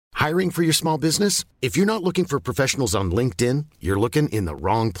Hiring for your small business? If you're not looking for professionals on LinkedIn, you're looking in the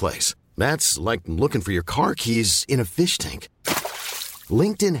wrong place. That's like looking for your car keys in a fish tank.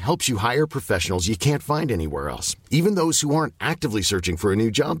 LinkedIn helps you hire professionals you can't find anywhere else, even those who aren't actively searching for a new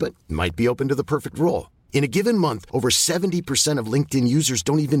job but might be open to the perfect role. In a given month, over 70% of LinkedIn users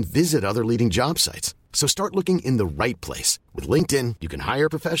don't even visit other leading job sites. So start looking in the right place. With LinkedIn, you can hire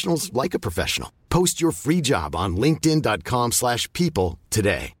professionals like a professional. Post your free job on linkedin.com/people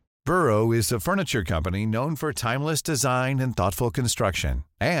today. Burrow is a furniture company known for timeless design and thoughtful construction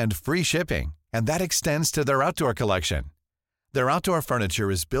and free shipping, and that extends to their outdoor collection. Their outdoor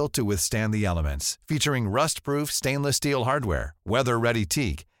furniture is built to withstand the elements, featuring rust-proof stainless steel hardware, weather-ready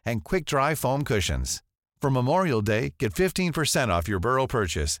teak, and quick-dry foam cushions. For Memorial Day, get 15% off your Burrow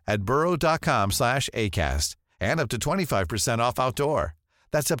purchase at burrow.com/ACAST and up to 25% off outdoor.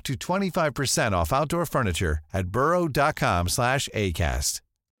 That's up to 25% off outdoor furniture at burrow.com/ACAST.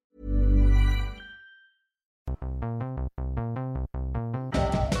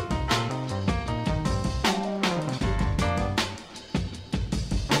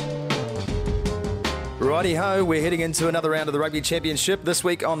 Righty-ho, we're heading into another round of the Rugby Championship. This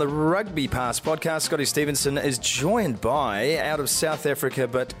week on the Rugby Pass podcast, Scotty Stevenson is joined by, out of South Africa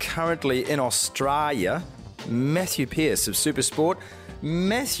but currently in Australia, Matthew Pearce of Supersport.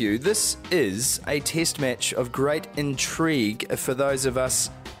 Matthew, this is a test match of great intrigue for those of us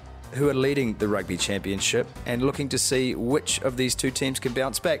who are leading the Rugby Championship and looking to see which of these two teams can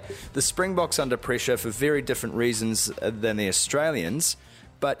bounce back. The Springboks under pressure for very different reasons than the Australians.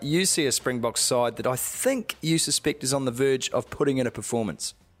 But you see a Springboks side that I think you suspect is on the verge of putting in a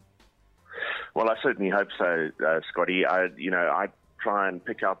performance. Well, I certainly hope so, Scotty. I try and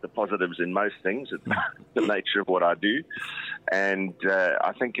pick out the positives in most things. It's the nature of what I do. And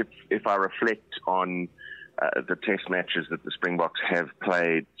I think if I reflect on the test matches that the Springboks have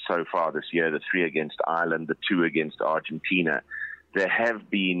played so far this year, the 3 against Ireland, the 2 against Argentina, there have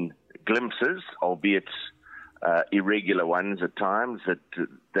been glimpses, albeit irregular ones at times, that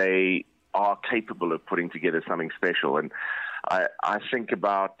they are capable of putting together something special. And I think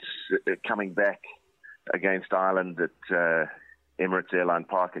about coming back against Ireland at Emirates Airline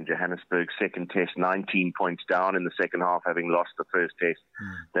Park in Johannesburg, second test, 19 points down in the second half, having lost the first test.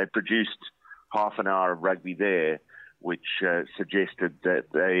 They produced half an hour of rugby there, which suggested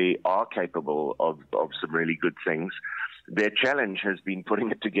that they are capable of some really good things. Their challenge has been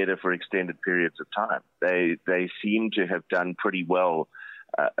putting it together for extended periods of time. They seem to have done pretty well,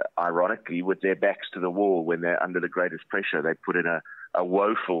 ironically, with their backs to the wall when they're under the greatest pressure. They put in a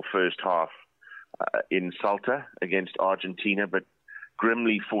woeful first half in Salta against Argentina, but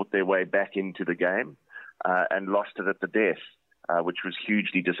grimly fought their way back into the game and lost it at the death, which was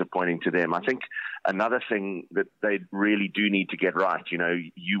hugely disappointing to them. I think another thing that they really do need to get right,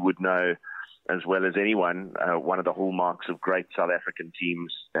 you would know as well as anyone, one of the hallmarks of great South African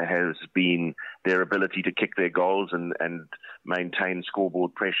teams has been their ability to kick their goals and maintain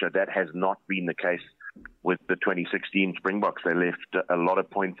scoreboard pressure. That has not been the case with the 2016 Springboks. They left a lot of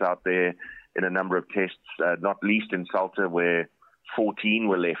points out there in a number of tests, not least in Salta, where 14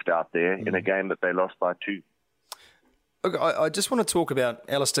 were left out there in a game that they lost by 2. Look, I just want to talk about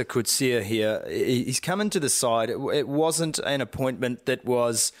Alistair Coetzee here. He's come into the side. It wasn't an appointment that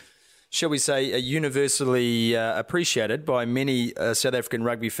was, shall we say, universally appreciated by many South African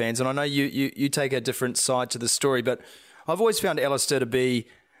rugby fans. And I know you take a different side to the story, but I've always found Alistair to be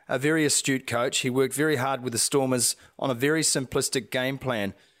a very astute coach. He worked very hard with the Stormers on a very simplistic game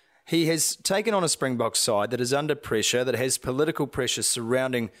plan. He has taken on a Springbok side that is under pressure, that has political pressure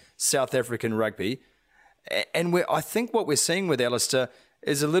surrounding South African rugby. And I think what we're seeing with Alistair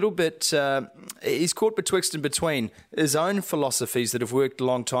is a little bit, he's caught betwixt and between his own philosophies that have worked a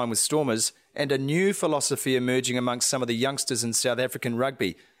long time with Stormers and a new philosophy emerging amongst some of the youngsters in South African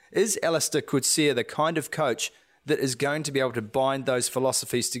rugby. Is Alistair Coetzee the kind of coach that is going to be able to bind those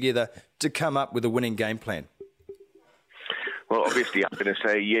philosophies together to come up with a winning game plan? Well, obviously, I'm going to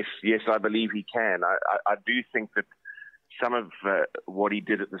say yes, I believe he can. I do think that some of what he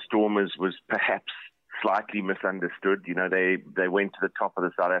did at the Stormers was perhaps slightly misunderstood. They went to the top of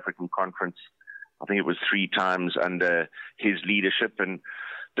the South African Conference, I think it was 3 times under his leadership, and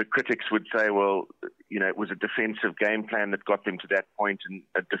the critics would say, well, it was a defensive game plan that got them to that point and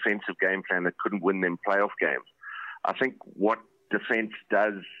a defensive game plan that couldn't win them playoff games. I think what defense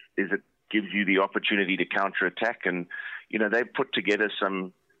does is it gives you the opportunity to counterattack, and they've put together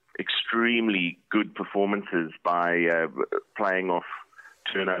some extremely good performances by playing off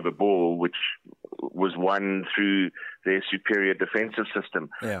turnover ball, which was won through their superior defensive system.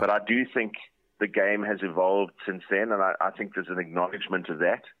 Yeah. But I do think the game has evolved since then, and I think there's an acknowledgement of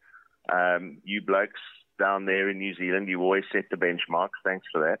that. You blokes down there in New Zealand, you always set the benchmarks. Thanks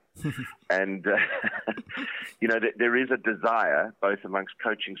for that. And, there is a desire, both amongst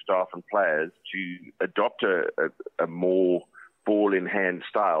coaching staff and players, to adopt a more ball-in-hand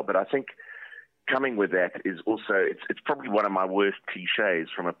style. But I think coming with that is also, it's probably one of my worst cliches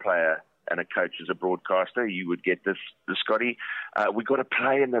from a player and a coach as a broadcaster. You would get this, Scotty. We've got to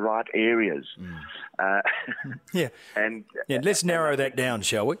play in the right areas. Yeah. And let's narrow that down,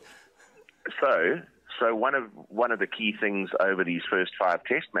 shall we? So one of the key things over these first 5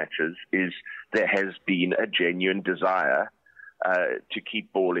 test matches is there has been a genuine desire to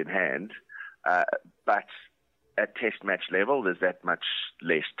keep ball in hand, but at test match level there's that much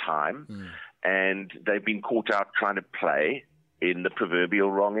less time, and they've been caught out trying to play in the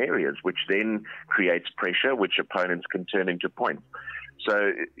proverbial wrong areas, which then creates pressure, which opponents can turn into points.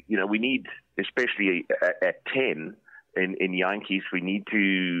 So, we need, especially at 10, in Yankees, we need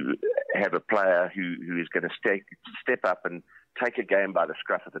to have a player who is going to step up and take a game by the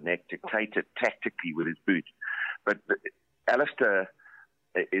scruff of the neck, dictate it tactically with his boot. But Alistair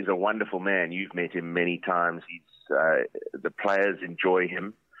is a wonderful man. You've met him many times. The players enjoy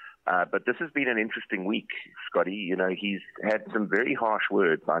him. But this has been an interesting week, Scotty. He's had some very harsh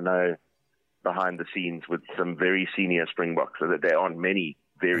words, I know, behind the scenes with some very senior Springboks. So that there aren't many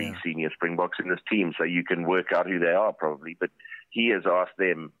very senior Springboks in this team, so you can work out who they are probably. But he has asked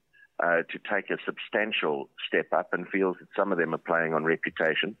them to take a substantial step up and feels that some of them are playing on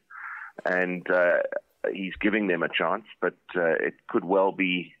reputation. And he's giving them a chance, but it could well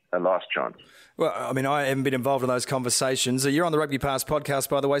be a last chance. Well, I mean, I haven't been involved in those conversations. You're on the Rugby Pass podcast,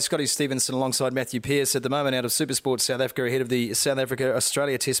 by the way. Scotty Stevenson alongside Matthew Pearce at the moment out of Supersport South Africa ahead of the South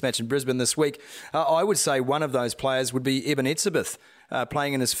Africa-Australia test match in Brisbane this week. I would say one of those players would be Eben Etzebeth,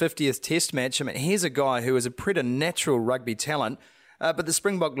 playing in his 50th test match. I mean, here's a guy who is a preternatural rugby talent, but the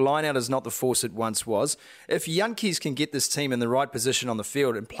Springbok lineout is not the force it once was. If Yankees can get this team in the right position on the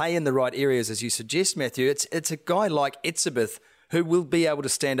field and play in the right areas, as you suggest, Matthew, it's a guy like Etzebeth who will be able to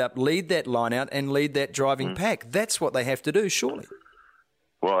stand up, lead that line-out and lead that driving pack. That's what they have to do, surely.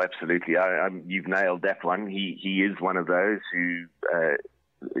 Well, absolutely. You've nailed that one. He is one of those who,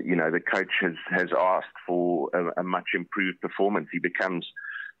 the coach has asked for a much improved performance. He becomes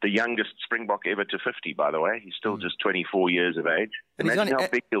the youngest Springbok ever to 50, by the way. He's still just 24 years of age. And Imagine how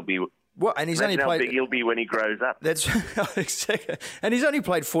big he'll be. Well, and he's only played. How big he'll be when he grows up. That's exactly. And he's only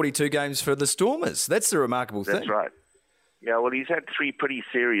played 42 games for the Stormers. That's the remarkable thing. That's right. Yeah, well, he's had 3 pretty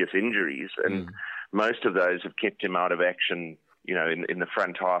serious injuries, and most of those have kept him out of action, in the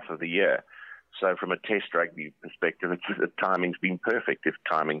front half of the year. So from a test rugby perspective, the timing's been perfect, if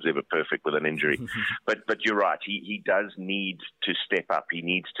timing's ever perfect with an injury. But you're right, he does need to step up. He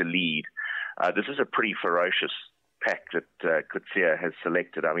needs to lead. This is a pretty ferocious pack that Coetzee has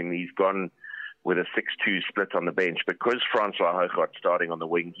selected. I mean, he's gone with a 6-2 split on the bench. Because Francois Hougaard starting on the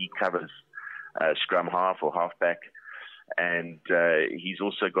wing, he covers scrum half or halfback. And he's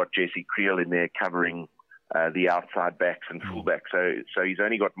also got Jesse Creel in there covering the outside backs and fullbacks. So he's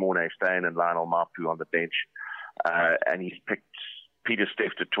only got Morné Steyn and Lionel Mapu on the bench. And he's picked Peter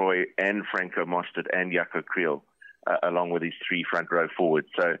Steph du Toit and Franco Mostert and Jaco Creel along with his 3 front row forwards.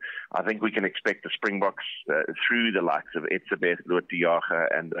 So I think we can expect the Springboks through the likes of Etzebeth, Lood de Jager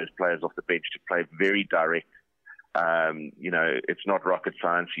and those players off the bench to play very direct. It's not rocket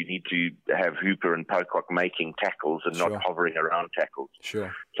science. You need to have Hooper and Pocock making tackles and not hovering around tackles.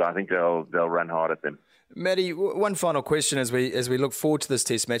 Sure. So I think they'll run hard at them. Matty, one final question as we look forward to this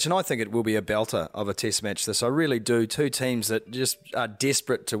test match, and I think it will be a belter of a test match this. I really do. 2 teams that just are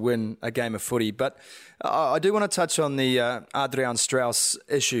desperate to win a game of footy. But I do want to touch on the Adriaan Strauss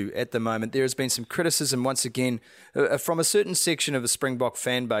issue at the moment. There has been some criticism once again from a certain section of the Springbok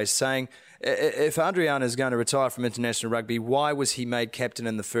fan base saying if Adriaan is going to retire from international rugby, why was he made captain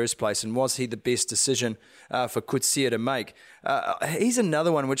in the first place, and was he the best decision for Coetzee to make? He's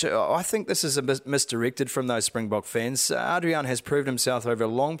another one which I think this is a bit misdirected from those Springbok fans. Adriaan has proved himself over a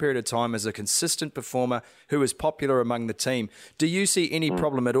long period of time as a consistent performer who is popular among the team. Do you see any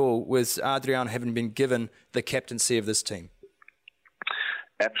problem at all with Adriaan having been given the captaincy of this team?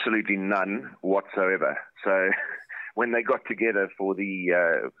 Absolutely none whatsoever. So when they got together for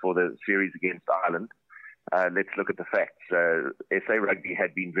the series against Ireland, let's look at the facts. SA Rugby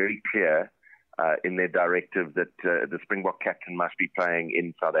had been very clear in their directive that the Springbok captain must be playing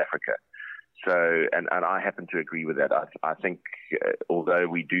in South Africa. So, and I happen to agree with that. I think although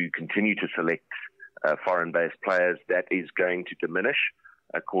we do continue to select foreign-based players, that is going to diminish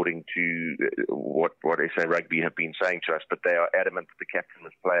according to what SA Rugby have been saying to us, but they are adamant that the captain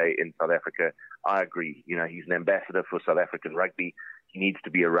must play in South Africa. I agree. He's an ambassador for South African rugby. needs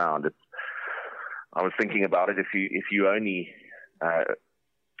to be around. I was thinking about it. If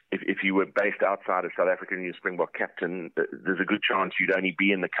you were based outside of South Africa and you're Springbok captain, there's a good chance you'd only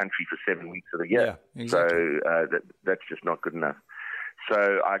be in the country for 7 weeks of the year. Yeah, exactly. So that's just not good enough.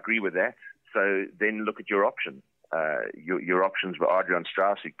 So I agree with that. So then look at your options. Your options were Adrian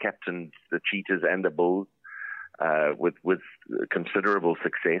Strauss, who captained the Cheetahs and the Bulls with considerable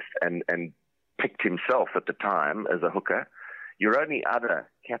success and picked himself at the time as a hooker. Your only other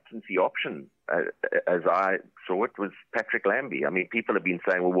captaincy option, as I saw it, was Patrick Lambie. I mean, people have been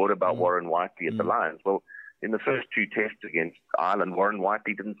saying, well, what about Warren Whiteley at the Lions? Well, in the first 2 tests against Ireland, Warren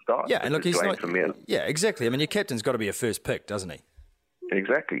Whiteley didn't start. Yeah, and look, he's not... Yeah, exactly. I mean, your captain's got to be a first pick, doesn't he?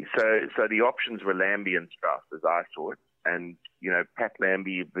 Exactly. So the options were Lambie and Strauss, as I saw it. And, Pat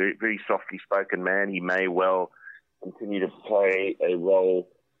Lambie, very, very softly spoken man. He may well continue to play a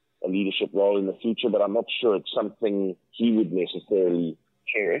leadership role in the future, but I'm not sure it's something he would necessarily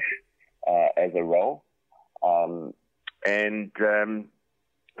cherish as a role.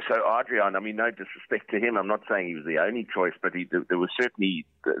 So Adrian, I mean, no disrespect to him. I'm not saying he was the only choice, but there was certainly,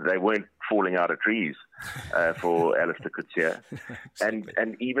 they weren't falling out of trees for Allister Coetzee. Exactly.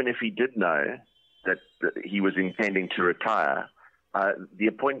 And even if he did know that he was intending to retire, the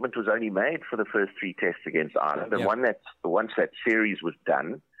appointment was only made for the first 3 tests against Ireland. And once that series was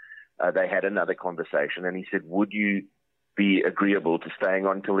done, they had another conversation, and he said, would you be agreeable to staying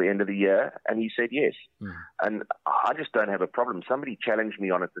on till the end of the year? And he said yes. And I just don't have a problem. Somebody challenged me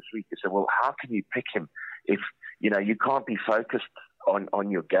on it this week. They said, well, how can you pick him if, you can't be focused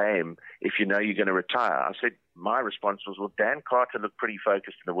on your game if you know you're going to retire? I said, my response was, well, Dan Carter looked pretty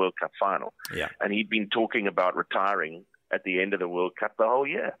focused in the World Cup final. Yeah. And he'd been talking about retiring at the end of the World Cup the whole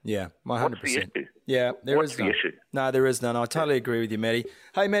year. Yeah, 100%. What's the issue? Yeah, What's the issue? No, there is none. I totally agree with you, Matty.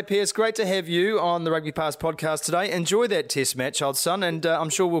 Hey, Matt Pearce, great to have you on the Rugby Pass podcast today. Enjoy that test match, old son, and I'm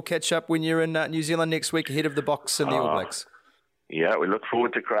sure we'll catch up when you're in New Zealand next week ahead of the Box and the All Blacks. Yeah, we look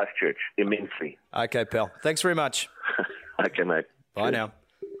forward to Christchurch immensely. Okay, pal. Thanks very much. Okay, mate. Bye now.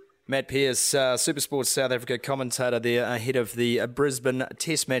 Matt Pearce, Supersports South Africa commentator there ahead of the Brisbane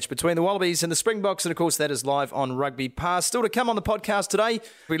Test match between the Wallabies and the Springboks. And, of course, that is live on Rugby Pass. Still to come on the podcast today,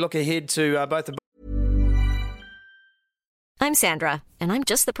 we look ahead to both the... I'm Sandra, and I'm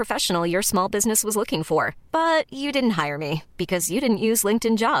just the professional your small business was looking for. But you didn't hire me because you didn't use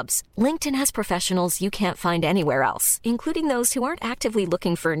LinkedIn Jobs. LinkedIn has professionals you can't find anywhere else, including those who aren't actively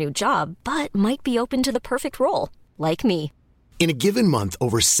looking for a new job, but might be open to the perfect role, like me. In a given month,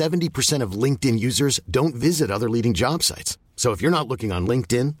 over 70% of LinkedIn users don't visit other leading job sites. So if you're not looking on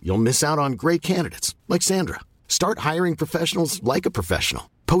LinkedIn, you'll miss out on great candidates like Sandra. Start hiring professionals like a professional.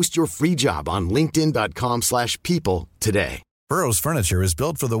 Post your free job on linkedin.com/people today. Burrow's furniture is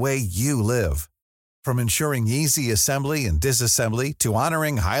built for the way you live. From ensuring easy assembly and disassembly to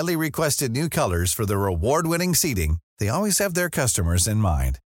honoring highly requested new colors for their award-winning seating, they always have their customers in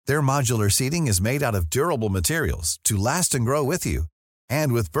mind. Their modular seating is made out of durable materials to last and grow with you.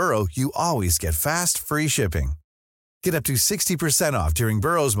 And with Burrow, you always get fast, free shipping. Get up to 60% off during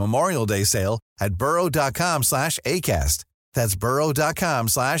Burrow's Memorial Day sale at burrow.com/ACAST. That's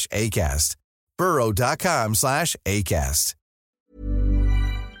burrow.com/ACAST. burrow.com/ACAST.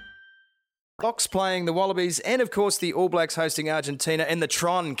 Box playing the Wallabies and, of course, the All Blacks hosting Argentina in the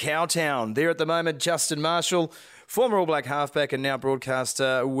Tron Cowtown. There at the moment, Justin Marshall, former All Black halfback and now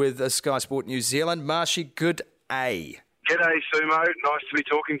broadcaster with Sky Sport New Zealand. Marshy, good day. G'day, Sumo. Nice to be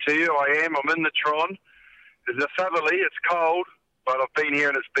talking to you. I'm in the Tron. There's a southerly, it's cold, but I've been here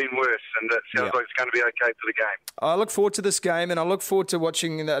and it's been worse, and it sounds like it's going to be okay for the game. I look forward to this game, and I look forward to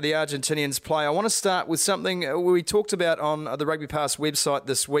watching the Argentinians play. I want to start with something we talked about on the Rugby Pass website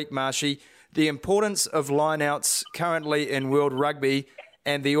this week, Marshy, the importance of lineouts currently in World Rugby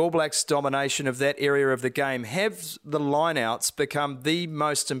and the All Blacks' domination of that area of the game. Have the lineouts become the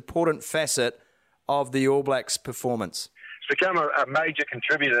most important facet of the All Blacks' performance? It's become a major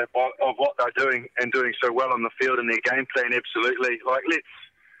contributor of what they're doing and doing so well on the field in their game plan, absolutely. Like,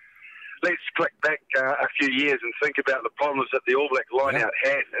 let's click back a few years and think about the problems that the All Black lineout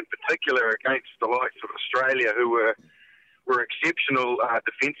had, in particular against the likes of Australia, who were exceptional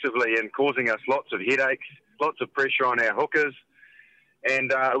defensively and causing us lots of headaches, lots of pressure on our hookers,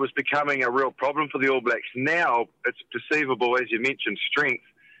 and it was becoming a real problem for the All Blacks. Now it's perceivable, as you mentioned, strength,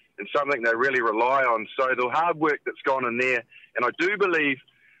 and something they really rely on. So the hard work that's gone in there, and I do believe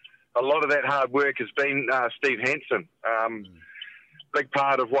a lot of that hard work has been Steve Hansen. Big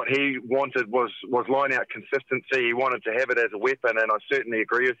part of what he wanted was line-out consistency. He wanted to have it as a weapon, and I certainly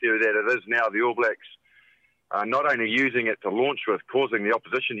agree with you that it is now. The All Blacks not only using it to launch with, causing the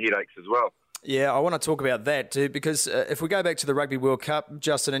opposition headaches as well. Yeah, I want to talk about that too, because if we go back to the Rugby World Cup,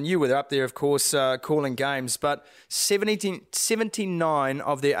 Justin, and you were up there, of course, calling games, but 79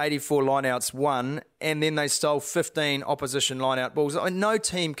 of their 84 lineouts won, and then they stole 15 opposition lineout balls. I mean, no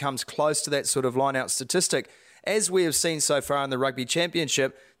team comes close to that sort of lineout statistic. As we have seen so far in the Rugby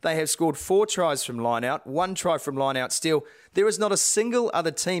Championship, they have scored 4 tries from lineout, 1 try from lineout steal. There is not a single other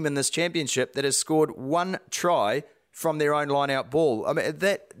team in this championship that has scored 1 try from their own lineout ball. I mean,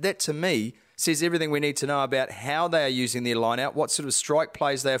 that to me says everything we need to know about how they are using their lineout, what sort of strike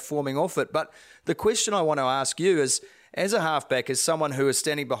plays they are forming off it. But the question I want to ask you is, as a halfback, as someone who is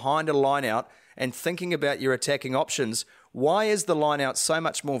standing behind a lineout and thinking about your attacking options, why is the lineout so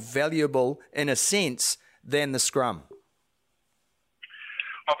much more valuable in a sense than the scrum?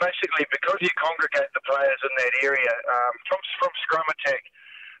 Well, basically, because you congregate the players in that area, from scrum attack,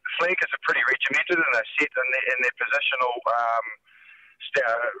 the flankers are pretty regimented and they're set in their positional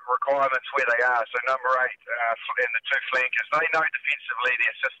requirements where they are. So number 8 and the 2 flankers, they know defensively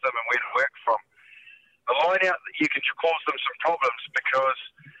their system and where to work from. The line-out, you can cause them some problems because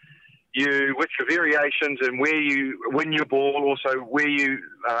with your variations and where you win your ball, also where you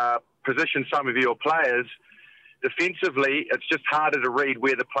position some of your players, defensively, it's just harder to read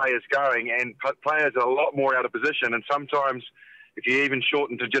where the player's going, and players are a lot more out of position. And sometimes, if you even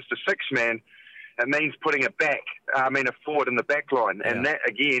shorten to just a 6-man, it means putting a forward in the back line, and that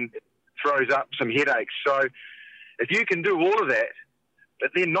again throws up some headaches. So, if you can do all of that,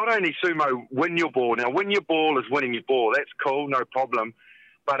 but then not only sumo win your ball. Now, win your ball is winning your ball. That's cool, no problem.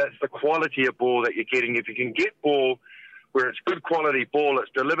 But it's the quality of ball that you're getting. If you can get ball where it's good quality ball,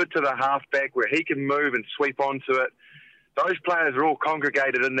 it's delivered to the halfback where he can move and sweep onto it. Those players are all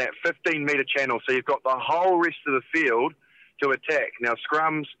congregated in that 15-metre channel, so you've got the whole rest of the field to attack. Now,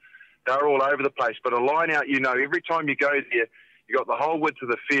 scrums, they're all over the place, but a line-out, every time you go there, you've got the whole width of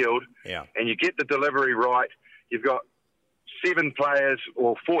the field, and you get the delivery right. You've got 7 players,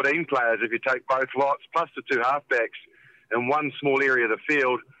 or 14 players if you take both lots, plus the 2 halfbacks, in one small area of the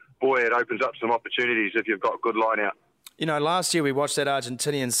field. Boy, it opens up some opportunities if you've got good line-out. Last year we watched that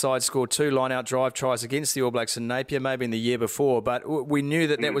Argentinian side score 2 line-out drive tries against the All Blacks in Napier, maybe in the year before, but we knew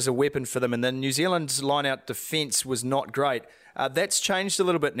that was a weapon for them, and then New Zealand's line-out defence was not great. That's changed a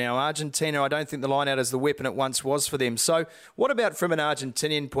little bit now. Argentina, I don't think the line-out is the weapon it once was for them. So what about from an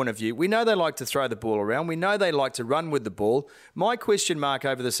Argentinian point of view? We know they like to throw the ball around. We know they like to run with the ball. My question mark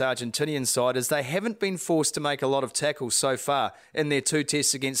over this Argentinian side is they haven't been forced to make a lot of tackles so far in their 2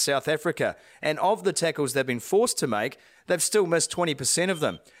 tests against South Africa. And of the tackles they've been forced to make, they've still missed 20% of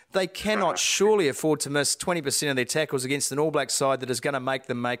them. They cannot surely afford to miss 20% of their tackles against an All Black side that is going to make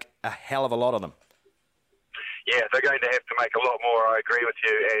them make a hell of a lot of them. Yeah, they're going to have to make a lot more, I agree with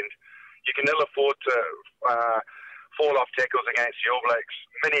you, and you can ill afford to fall off tackles against the All Blacks.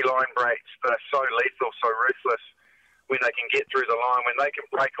 Mini line breaks, they're so lethal, so ruthless when they can get through the line, when they can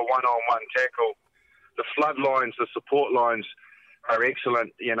break a one-on-one tackle. The flood lines, the support lines are excellent,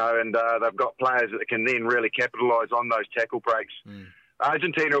 and they've got players that can then really capitalise on those tackle breaks.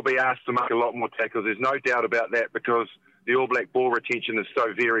 Argentina will be asked to make a lot more tackles. There's no doubt about that because the All Black ball retention is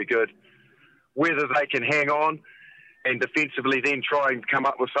so very good. Whether they can hang on and defensively then try and come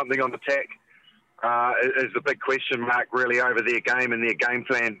up with something on attack is the big question mark really over their game and their game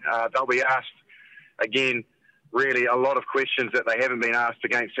plan. They'll be asked, again, really a lot of questions that they haven't been asked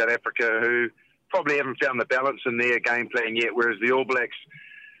against South Africa, who probably haven't found the balance in their game plan yet, whereas the All Blacks,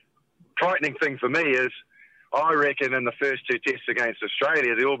 frightening thing for me is, I reckon in the first 2 tests against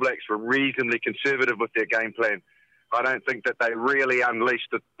Australia, the All Blacks were reasonably conservative with their game plan. I don't think that they really unleashed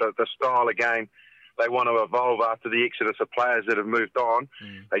the style of game they want to evolve after the exodus of players that have moved on.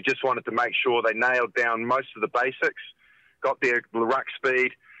 They just wanted to make sure they nailed down most of the basics, got their ruck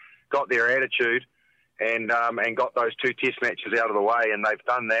speed, got their attitude, and got those 2 test matches out of the way, and they've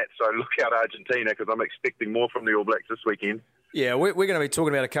done that. So look out Argentina, because I'm expecting more from the All Blacks this weekend. Yeah, we're going to be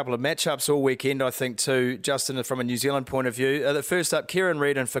talking about a couple of matchups all weekend, I think, too, Justin, from a New Zealand point of view. The first up, Kieran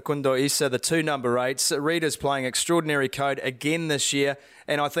Read and Facundo Issa, the 2 number 8s. Read is playing extraordinary code again this year,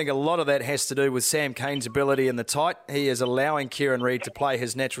 and I think a lot of that has to do with Sam Cane's ability in the tight. He is allowing Kieran Read to play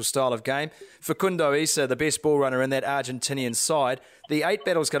his natural style of game. Facundo Issa, the best ball runner in that Argentinian side. The 8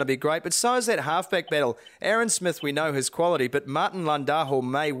 battle is going to be great, but so is that halfback battle. Aaron Smith, we know his quality, but Martin Landajo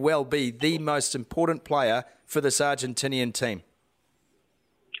may well be the most important player for this Argentinian team.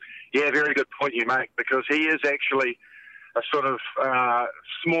 Yeah, very good point you make, because he is actually a sort of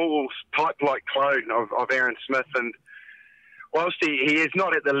small type-like clone of Aaron Smith. And whilst he is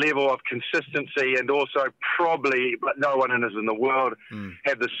not at the level of consistency, and also probably, but no one in the world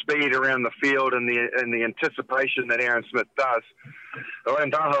have the speed around the field and the anticipation that Aaron Smith does.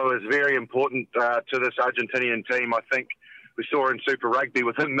 Araujo is very important to this Argentinian team. I think we saw in Super Rugby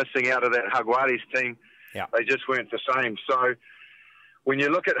with him missing out of that Jaguares team. Yeah. They just weren't the same. So when you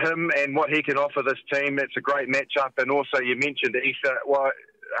look at him and what he can offer this team, it's a great matchup. And also you mentioned Issa. Well,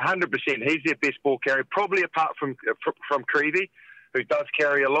 100%, he's their best ball carrier, probably apart from Creevy, who does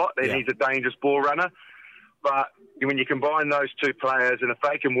carry a lot, and he's a dangerous ball runner. But when you combine those two players, and if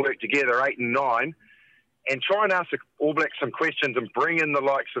they can work together, 8 and 9, and try and ask the All Blacks some questions and bring in the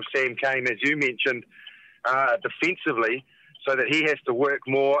likes of Sam Cane, as you mentioned, defensively, so that he has to work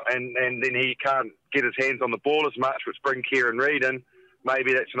more and then he can't get his hands on the ball as much, which bring Kieran Reid in,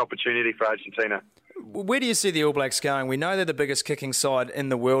 maybe that's an opportunity for Argentina. Where do you see the All Blacks going? We know they're the biggest kicking side in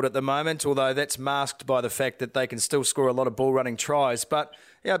the world at the moment, although that's masked by the fact that they can still score a lot of ball-running tries. But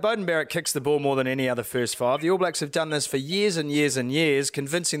Beauden Barrett kicks the ball more than any other first five. The All Blacks have done this for years and years and years,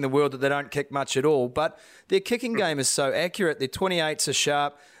 convincing the world that they don't kick much at all. But their kicking game is so accurate. Their 28s are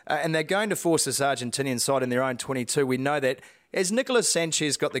sharp, and they're going to force this Argentinian side in their own 22. We know that. Has Nicolas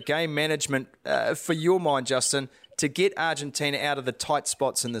Sanchez got the game management, for your mind, Justin, to get Argentina out of the tight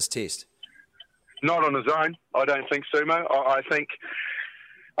spots in this test? Not on his own, I don't think, Sumo. I think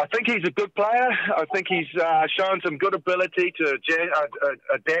he's a good player. I think he's shown some good ability to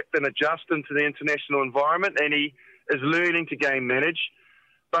adapt and adjust into the international environment, and he is learning to game manage.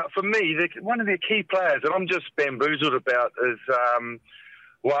 But for me, one of their key players that I'm just bamboozled about is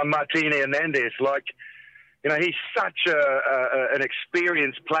Juan Martín Hernández. Like, you know, he's such an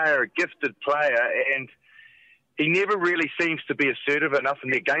experienced player, a gifted player, and he never really seems to be assertive enough in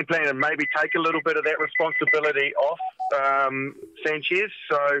their game plan and maybe take a little bit of that responsibility off Sanchez.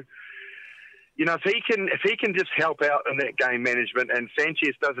 So, you know, if he can just help out in that game management, and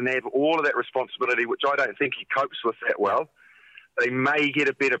Sanchez doesn't have all of that responsibility, which I don't think he copes with that well, they may get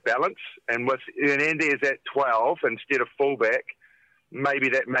a better balance. And with Hernandez at 12 instead of fullback, maybe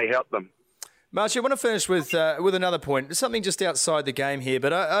that may help them. Marshy, I want to finish with another point, something just outside the game here,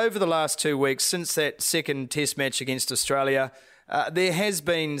 but over the last 2 weeks, since that second test match against Australia, there has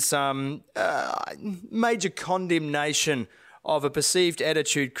been some major condemnation of a perceived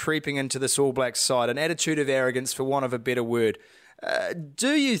attitude creeping into this All Blacks side, an attitude of arrogance, for want of a better word.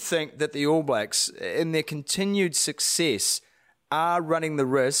 Do you think that the All Blacks, in their continued success, are running the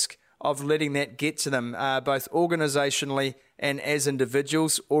risk of letting that get to them, both organisationally and as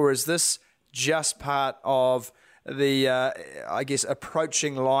individuals, or is this just part of the,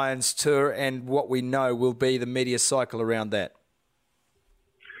 approaching Lions tour and what we know will be the media cycle around that?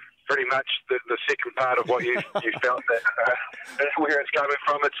 Pretty much the second part of what you felt, that's where it's coming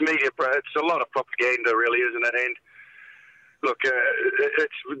from. It's media, it's a lot of propaganda, really, isn't it? And look,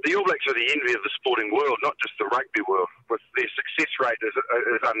 it's the All Blacks are the envy of the sporting world, not just the rugby world. With their success rate is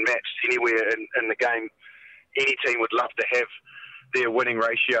unmatched anywhere in the game. Any team would love to have their winning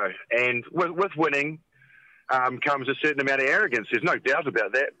ratio, and with winning comes a certain amount of arrogance. There's no doubt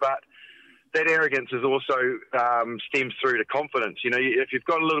about that, but that arrogance is also stems through to confidence. You know, if you've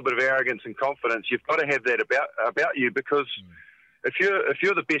got a little bit of arrogance and confidence, you've got to have that about you, because if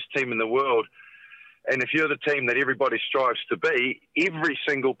you're the best team in the world, and if you're the team that everybody strives to be, every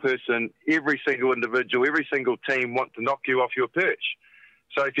single person, every single individual, every single team want to knock you off your perch.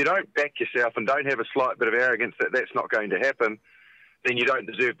 So if you don't back yourself and don't have a slight bit of arrogance that that's not going to happen, then you don't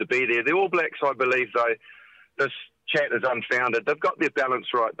deserve to be there. The All Blacks, I believe, though, this chat is unfounded. They've got their balance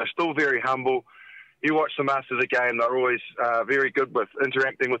right. They're still very humble. You watch them after the game, they're always very good with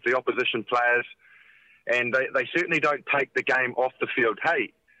interacting with the opposition players, and they certainly don't take the game off the field.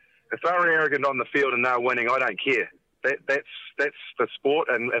 Hey, if they're arrogant on the field and they're winning, I don't care. That's the sport,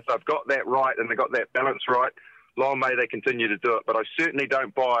 and if they've got that right and they've got that balance right, long may they continue to do it. But I certainly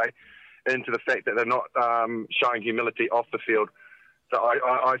don't buy into the fact that they're not showing humility off the field. So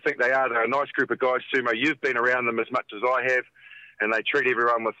I think they are. They're a nice group of guys, Sumo. You've been around them as much as I have, and they treat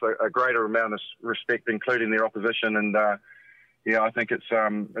everyone with a greater amount of respect, including their opposition. And I think it's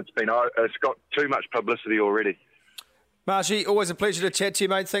got too much publicity already. Marshy, always a pleasure to chat to you,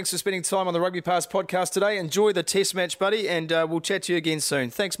 mate. Thanks for spending time on the Rugby Pass podcast today. Enjoy the test match, buddy, and we'll chat to you again soon.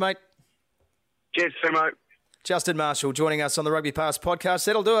 Thanks, mate. Cheers, Sumo. Justin Marshall joining us on the Rugby Pass podcast.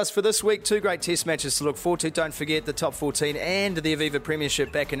 That'll do us for this week. 2 great test matches to look forward to. Don't forget the top 14 and the Aviva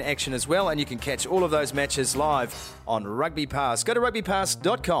Premiership back in action as well. And you can catch all of those matches live on Rugby Pass. Go to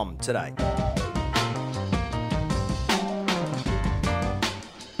rugbypass.com today.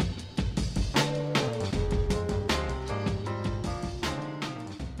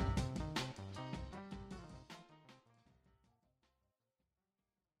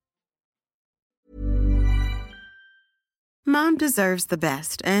 Mom deserves the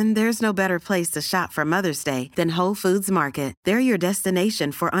best, and there's no better place to shop for Mother's Day than Whole Foods Market. They're your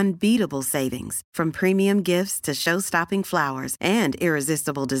destination for unbeatable savings, from premium gifts to show-stopping flowers and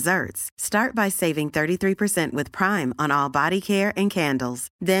irresistible desserts. Start by saving 33% with Prime on all body care and candles.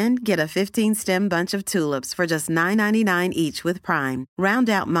 Then get a 15-stem bunch of tulips for just $9.99 each with Prime. Round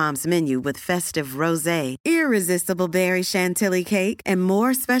out Mom's menu with festive rosé, irresistible berry chantilly cake, and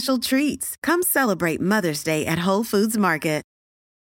more special treats. Come celebrate Mother's Day at Whole Foods Market.